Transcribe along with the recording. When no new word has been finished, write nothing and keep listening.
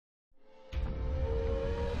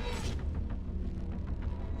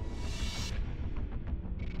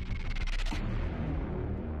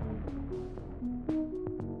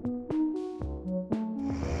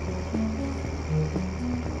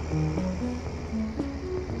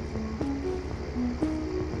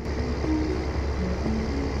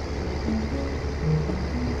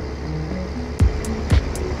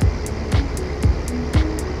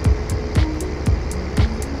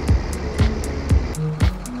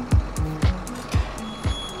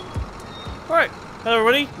Right, hello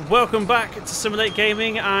everybody, welcome back to Simulate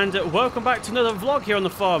Gaming and welcome back to another vlog here on the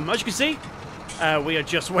farm. As you can see, we are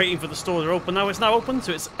just waiting for the store to open now. It's now open,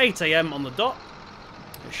 so it's 8 AM on the dot.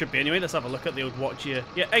 It should be anyway. Let's have a look at the old watch here.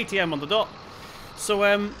 Yeah, 8 AM on the dot. So,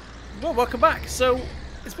 well, welcome back. So,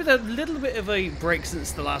 it's been a little bit of a break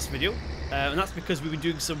since the last video, and that's because we've been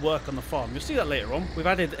doing some work on the farm. You'll see that later on. We've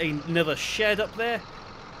added another shed up there.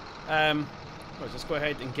 Let's go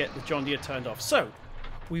ahead and get the John Deere turned off. So,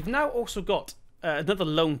 we've now also got another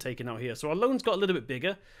loan taken out here. So our loan's got a little bit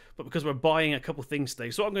bigger, but because we're buying a couple things today.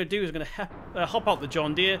 So what I'm going to do is I'm going to hop out the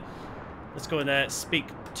John Deere. Let's go and speak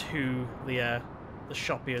to the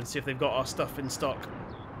shop here and see if they've got our stuff in stock.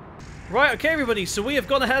 Right, okay everybody, so we have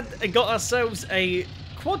gone ahead and got ourselves a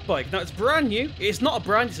quad bike. Now it's brand new. It's not a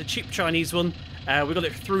brand, it's a cheap Chinese one. We got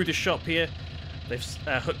it through the shop here. They've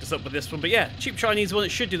hooked us up with this one. But yeah, cheap Chinese one. It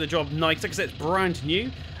should do the job nice. Like I said, it's brand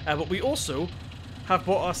new. But we also have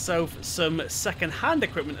bought ourselves some second-hand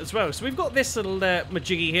equipment as well. So we've got this little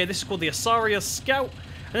majiggy here. This is called the Asaria Scout.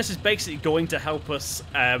 And this is basically going to help us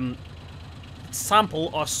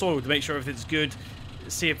sample our soil to make sure everything's good.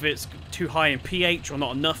 See if it's too high in pH or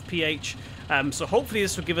not enough pH. So hopefully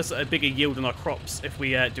this will give us a bigger yield on our crops if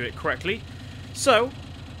we do it correctly. So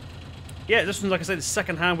yeah, this one, like I said, is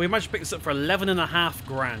second-hand. We managed to pick this up for 11.5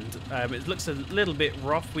 grand. It looks a little bit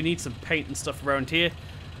rough. We need some paint and stuff around here.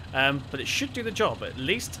 But it should do the job, at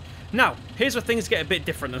least. Now, here's where things get a bit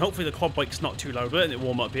different, and hopefully the quad bike's not too loud. We're letting it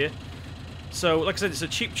warm up here. So, like I said, it's a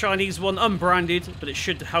cheap Chinese one, unbranded, but it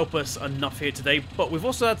should help us enough here today. But we've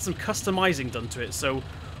also had some customizing done to it. So,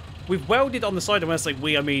 we've welded on the side, and when I say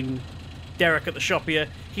we, I mean Derek at the shop here.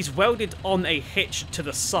 He's welded on a hitch to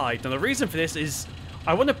the side. Now, the reason for this is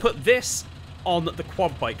I want to put this on the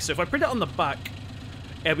quad bike. So, if I put it on the back,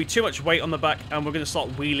 it'll be too much weight on the back, and we're going to start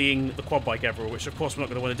wheeling the quad bike everywhere, which of course we're not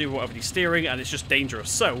going to want to do. We won't have any steering, and it's just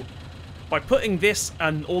dangerous. So, by putting this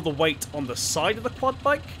and all the weight on the side of the quad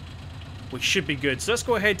bike, we should be good. So let's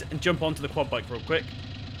go ahead and jump onto the quad bike real quick.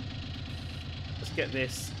 Let's get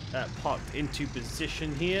this parked into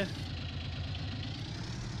position here.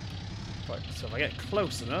 Right, so if I get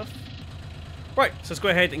close enough. Right, so let's go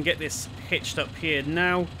ahead and get this hitched up here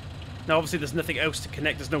now. Now, obviously, there's nothing else to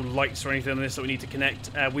connect. There's no lights or anything on this that we need to connect.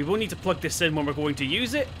 We will need to plug this in when we're going to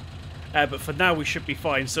use it. But for now, we should be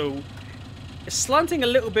fine. So, it's slanting a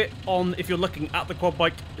little bit on, if you're looking at the quad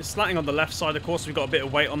bike, it's slanting on the left side, of course. We've got a bit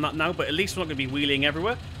of weight on that now, but at least we're not going to be wheeling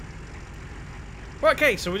everywhere. Right,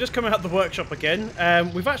 okay, so we're just coming out the workshop again.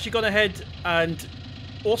 We've actually gone ahead and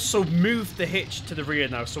also moved the hitch to the rear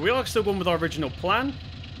now. So, we are still going with our original plan.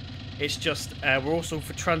 It's just, we're also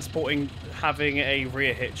for transporting, having a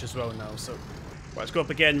rear hitch as well now. So, right, let's go up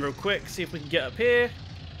again real quick, see if we can get up here.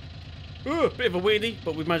 Ooh, a bit of a wheelie,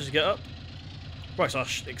 but we've managed to get up. Right, so I'll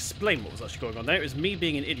explain what was actually going on there. It was me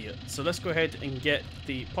being an idiot. So let's go ahead and get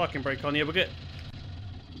the parking brake on here. We'll get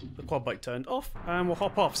the quad bike turned off, and we'll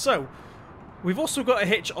hop off. So, we've also got a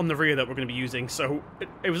hitch on the rear that we're going to be using. So,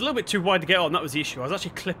 it was a little bit too wide to get on. That was the issue. I was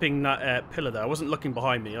actually clipping that pillar there. I wasn't looking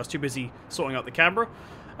behind me. I was too busy sorting out the camera.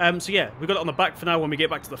 So yeah, we've got it on the back for now. When we get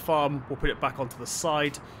back to the farm, we'll put it back onto the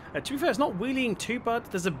side. To be fair, it's not wheeling too bad.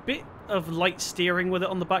 There's a bit of light steering with it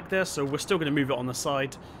on the back there, so we're still going to move it on the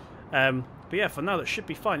side. But yeah, for now, that should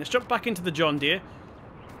be fine. Let's jump back into the John Deere.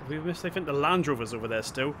 We missed, I think, the Land Rover's over there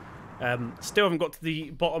still. Still haven't got to the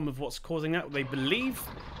bottom of what's causing that. They believe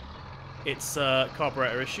it's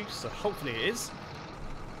carburetor issues, so hopefully it is.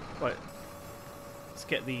 Right, let's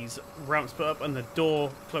get these ramps put up and the door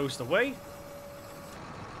closed away.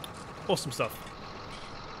 Awesome stuff.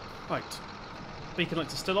 Right. Beacon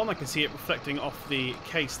lights are still on. I can see it reflecting off the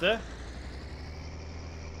case there.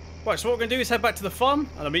 Right, so what we're going to do is head back to the farm,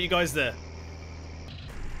 and I'll meet you guys there.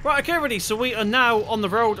 Right, okay, everybody. So we are now on the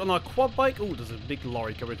road on our quad bike. Oh, there's a big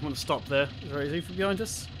lorry coming. I want to stop there. Is there anything from behind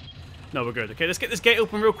us? No, we're good. Okay, let's get this gate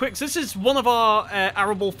open real quick. So this is one of our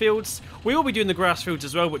arable fields. We will be doing the grass fields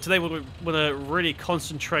as well, but today we're going to really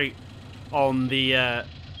concentrate on the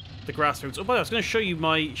grass fields. Oh, by the way, I was going to show you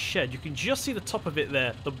my shed. You can just see the top of it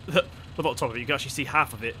there. Well, not top of it. You can actually see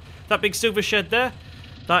half of it. That big silver shed there,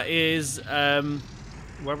 that is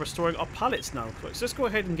where we're storing our pallets now. Right, so let's go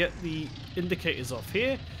ahead and get the indicators off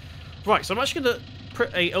here. Right, so I'm actually going to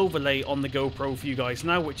put a overlay on the GoPro for you guys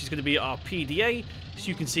now, which is going to be our PDA, so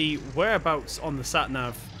you can see whereabouts on the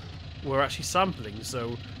sat-nav we're actually sampling.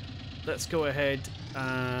 So let's go ahead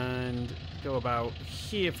and go about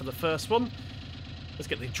here for the first one. Let's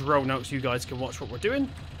get the drone out so you guys can watch what we're doing.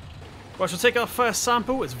 Right, so we'll take our first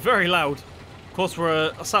sample. It's very loud. Of course,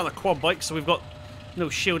 we're sat on a quad bike, so we've got no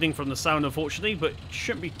shielding from the sound, unfortunately, but it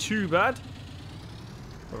shouldn't be too bad.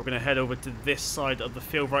 We're going to head over to this side of the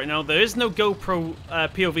field right now. There is no GoPro,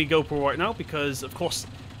 POV GoPro right now because, of course,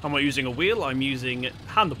 I'm not using a wheel. I'm using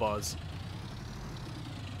handlebars.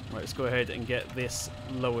 Right, let's go ahead and get this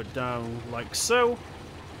lowered down like so.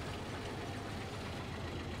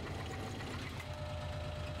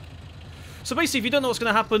 So basically, if you don't know what's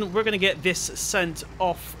going to happen, we're going to get this sent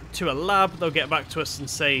off to a lab. They'll get back to us and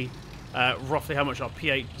say roughly how much our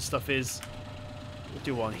pH stuff is. We'll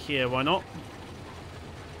do one here, why not?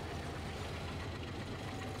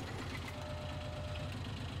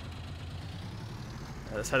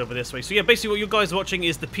 Let's head over this way. So yeah, basically what you guys are watching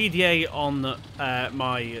is the PDA on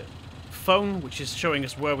my phone, which is showing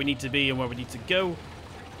us where we need to be and where we need to go.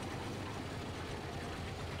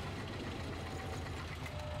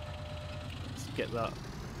 Let's get that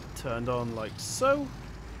turned on like so.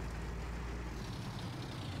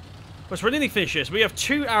 Well, so we're nearly finished here. So we have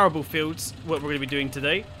 2 arable fields, what we're going to be doing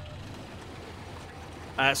today.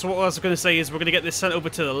 So what I was going to say is we're going to get this sent over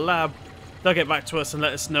to the lab. They'll get back to us and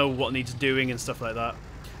let us know what needs doing and stuff like that.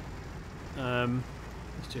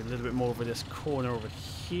 Let's do a little bit more over this corner over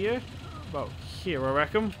here. About here, I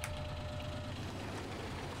reckon.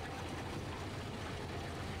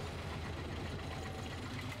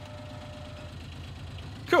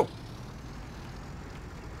 Cool.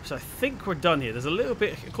 So I think we're done here. There's a little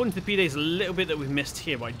bit, according to the PDA, there's a little bit that we've missed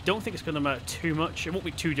here, but I don't think it's going to matter too much. It won't be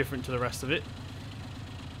too different to the rest of it.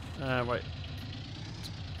 Right.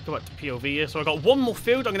 Go back to POV here. So I've got one more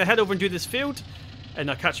field. I'm going to head over and do this field, and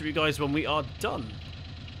I'll catch up with you guys when we are done.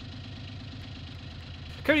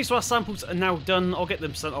 Currently, so our samples are now done. I'll get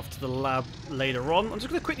them sent off to the lab later on. I'm just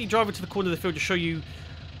going to quickly drive into the corner of the field to show you.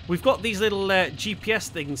 We've got these little GPS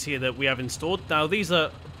things here that we have installed. Now, these are,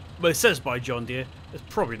 well, it says by John Deere. It's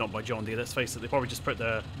probably not by John Deere, let's face it. They probably just put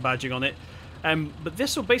their badging on it. But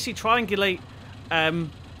this will basically triangulate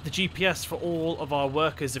the GPS for all of our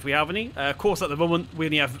workers if we have any. Of course, at the moment, we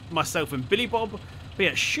only have myself and Billy Bob. But yeah,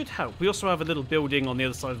 it should help. We also have a little building on the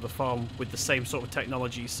other side of the farm with the same sort of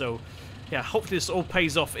technology. So yeah, hopefully this all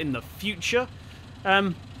pays off in the future. But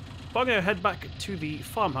I'm going to head back to the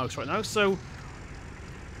farmhouse right now. So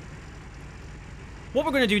what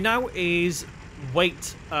we're going to do now is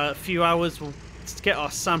wait a few hours. We'll get our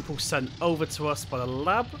sample sent over to us by the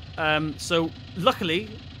lab. So luckily,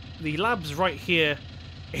 the lab's right here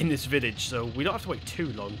in this village, so we don't have to wait too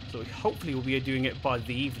long. So hopefully we'll be doing it by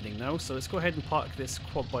the evening now. So let's go ahead and park this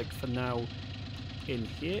quad bike for now in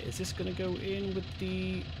here. Is this going to go in with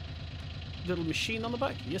the little machine on the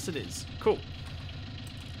back? Yes, it is. Cool.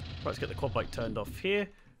 Right, let's get the quad bike turned off here.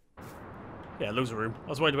 Yeah, loads of room. I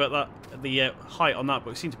was worried about that, the height on that,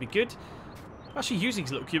 but it seemed to be good. Actually using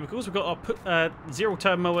these little cubicles. We've got our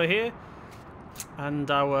zero-turn mower here and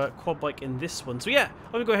our quad bike in this one. So yeah,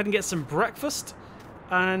 I'm going to go ahead and get some breakfast.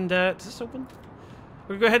 And, does this open?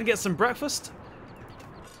 We're going to go ahead and get some breakfast.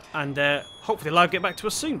 And hopefully live get back to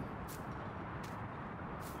us soon.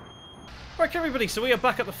 Right, everybody, so we are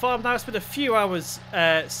back at the farm now. It's been a few hours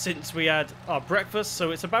since we had our breakfast.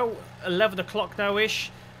 So it's about 11 o'clock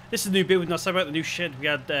now-ish. This is a new build. Now, so about the new shed we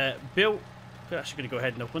had built. We're actually going to go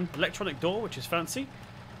ahead and open. Electronic door, which is fancy.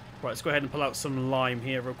 Right, let's go ahead and pull out some lime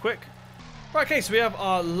here real quick. Right, okay, so we have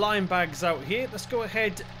our lime bags out here. Let's go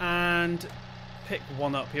ahead and pick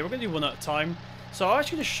one up here. We're going to do one at a time. So I'm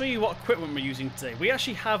actually going to show you what equipment we're using today. We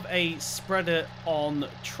actually have a spreader on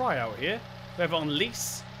tryout here. We have it on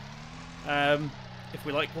lease. If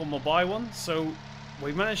we like one, we'll buy one. So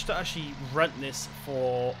we managed to actually rent this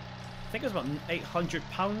for, I think it was about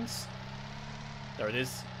 £800. There it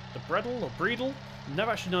is. The Bredel or Bredel?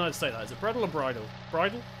 Never actually know how to say that. Is it Bredel or Bridle?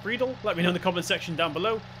 Bridle? Bredel? Let me know in the comment section down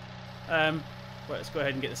below. Right, let's go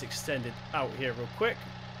ahead and get this extended out here real quick.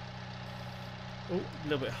 Oh, a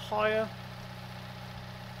little bit higher.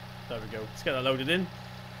 There we go. Let's get that loaded in.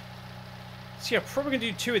 So yeah, probably going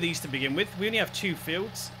to do 2 of these to begin with. We only have 2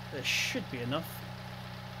 fields. There should be enough.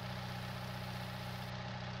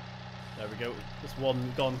 There we go. This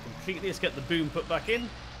one gone completely. Let's get the boom put back in.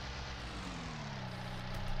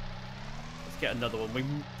 Let's get another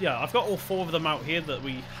one. Yeah, I've got all 4 of them out here that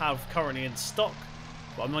we have currently in stock.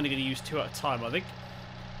 But I'm only going to use 2 at a time, I think.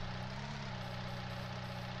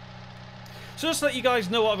 So just to let you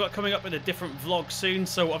guys know what I've got coming up in a different vlog soon.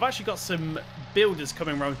 So I've actually got some builders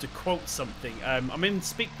coming around to quote something. I'm in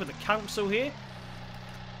speak with the council here.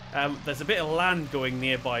 There's a bit of land going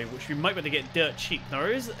nearby, which we might be able to get dirt cheap. Now,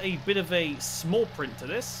 there is a bit of a small print to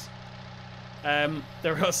this.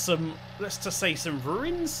 There are some, let's just say, some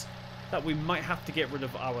ruins that we might have to get rid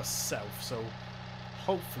of ourselves. So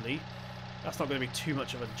hopefully that's not going to be too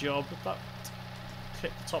much of a job. That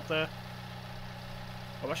clip the top there.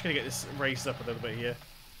 I'm actually going to get this raised up a little bit here.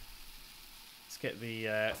 Let's get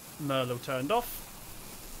the Merlot turned off.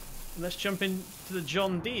 And let's jump into the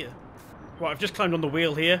John Deere. Right, I've just climbed on the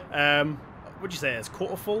wheel here. What'd you say? It's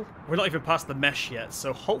quarter full? We're not even past the mesh yet,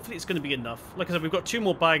 so hopefully it's going to be enough. Like I said, we've got 2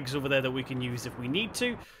 more bags over there that we can use if we need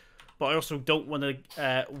to. But I also don't want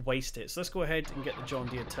to waste it. So let's go ahead and get the John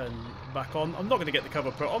Deere turned back on. I'm not going to get the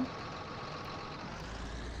cover put on.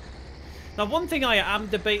 Now, one thing I am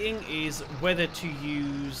debating is whether to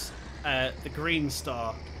use the Green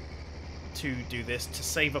Star to do this, to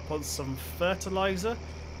save up on some fertilizer.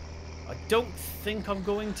 I don't think I'm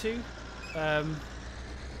going to.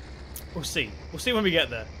 We'll see. We'll see when we get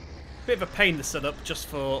there. Bit of a pain to set up just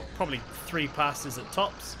for probably 3 passes at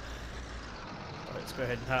tops. Right, let's go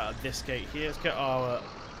ahead and head out of this gate here. Let's get our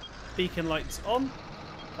beacon lights on.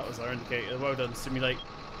 That was our indicator. Well done, Simulate.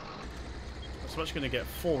 So I'm actually going to get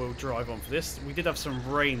 4-wheel drive on for this. We did have some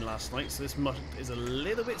rain last night, so this is a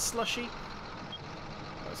little bit slushy.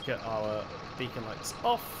 Let's get our beacon lights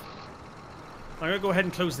off. I'm going to go ahead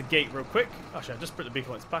and close the gate real quick. Actually, I just put the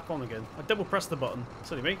beacon lights back on again. I double pressed the button.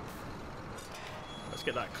 Silly me. Let's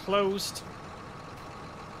get that closed.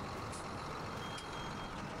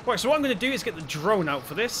 Right, so what I'm going to do is get the drone out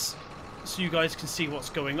for this, so you guys can see what's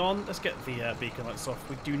going on. Let's get the beacon lights off.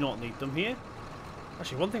 We do not need them here.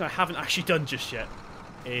 Actually, one thing I haven't actually done just yet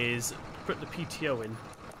is put the PTO in.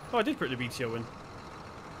 Oh, I did put the PTO in.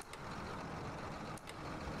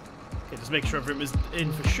 Okay, just make sure everything is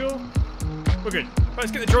in for sure. We're good. Right,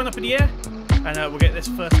 let's get the drone up in the air, and we'll get this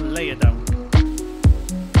first layer down.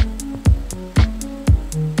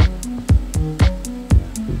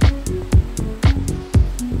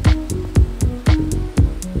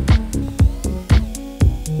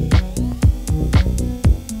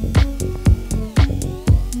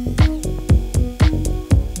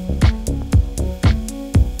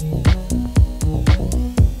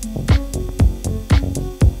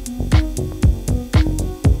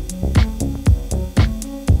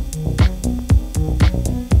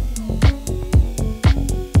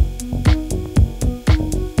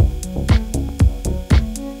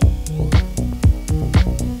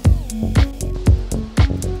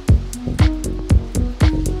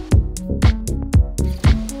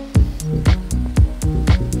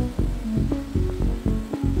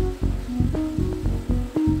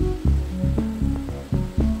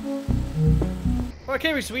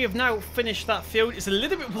 Okay, so we have now finished that field. It's a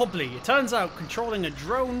little bit wobbly. It turns out controlling a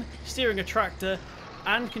drone, steering a tractor,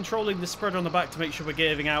 and controlling the spreader on the back to make sure we're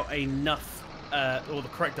giving out enough, or the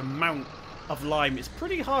correct amount of lime is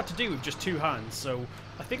pretty hard to do with just 2 hands. So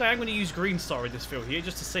I think I am going to use Green Star in this field here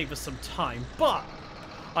just to save us some time. But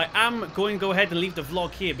I am going to go ahead and leave the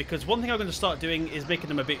vlog here because one thing I'm going to start doing is making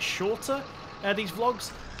them a bit shorter, these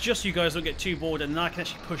vlogs, just so you guys don't get too bored, and then I can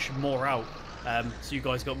actually push more out. So you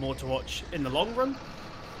guys got more to watch in the long run.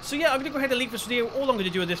 So yeah, I'm going to go ahead and leave this video. All I'm going to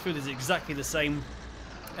do in this field is exactly the same.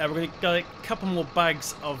 We're going to get a couple more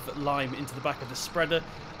bags of lime into the back of the spreader.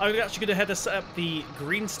 I'm actually going to head to set up the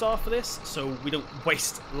Green Star for this, so we don't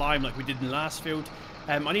waste lime like we did in the last field.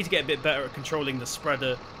 I need to get a bit better at controlling the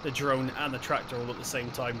spreader, the drone, and the tractor all at the same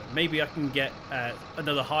time. Maybe I can get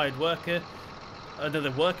another hired worker, another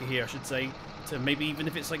worker here, I should say, to maybe even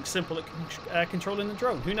if it's like simple at controlling the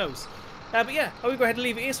drone. Who knows? But yeah, I will go ahead and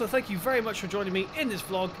leave it here, so thank you very much for joining me in this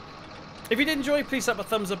vlog. If you did enjoy, please slap a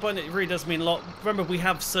thumbs up button, it really does mean a lot. Remember, we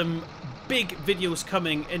have some big videos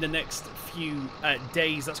coming in the next few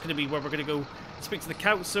days. That's going to be where we're going to go speak to the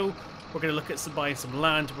council. We're going to look at buying some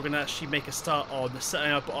land. We're going to actually make a start on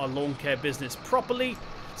setting up our lawn care business properly.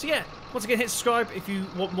 So yeah, once again, hit subscribe if you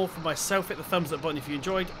want more from myself. Hit the thumbs up button if you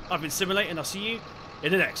enjoyed. I've been Simulate, and I'll see you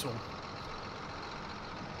in the next one.